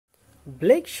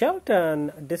Blake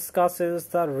Shelton discusses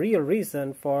the real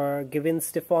reason for Gwen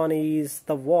Stefani's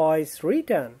The Voice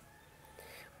return.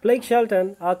 Blake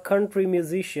Shelton, a country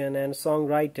musician and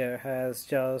songwriter, has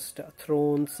just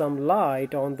thrown some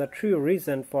light on the true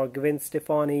reason for Gwen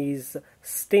Stefani's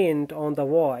stint on The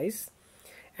Voice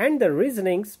and the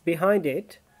reasonings behind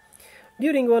it.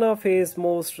 During one of his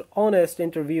most honest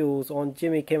interviews on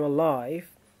Jimmy Kimmel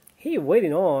Live, he weighed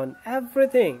in on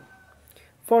everything.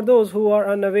 For those who are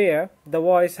unaware, The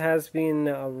Voice has been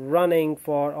running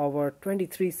for over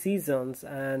 23 seasons,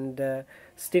 and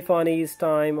Stefani's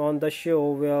time on the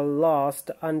show will last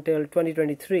until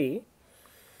 2023.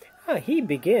 He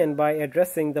began by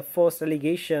addressing the first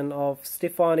allegation of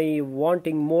Stefani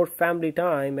wanting more family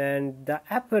time and the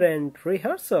apparent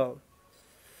rehearsal.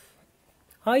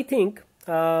 I think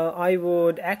I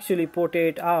would actually put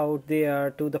it out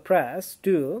there to the press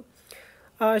too.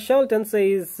 Shelton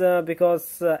says,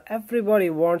 because everybody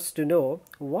wants to know,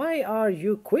 why are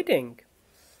you quitting?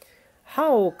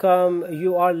 How come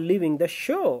you are leaving the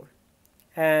show?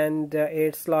 And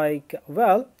it's like,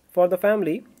 well, for the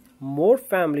family, more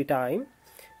family time.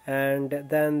 And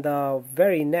then the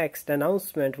very next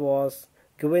announcement was,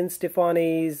 Gwen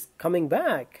Stefani is coming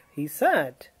back, he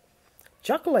said,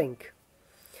 chuckling.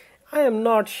 I am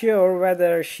not sure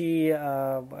whether she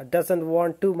doesn't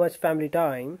want too much family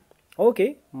time.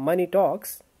 Okay, money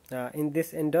talks. In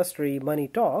this industry, money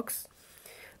talks.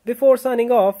 Before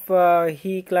signing off,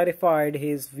 he clarified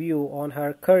his view on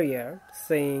her career,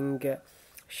 saying,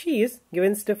 she is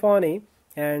Gwen Stefani,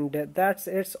 and that's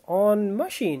its own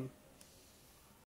machine.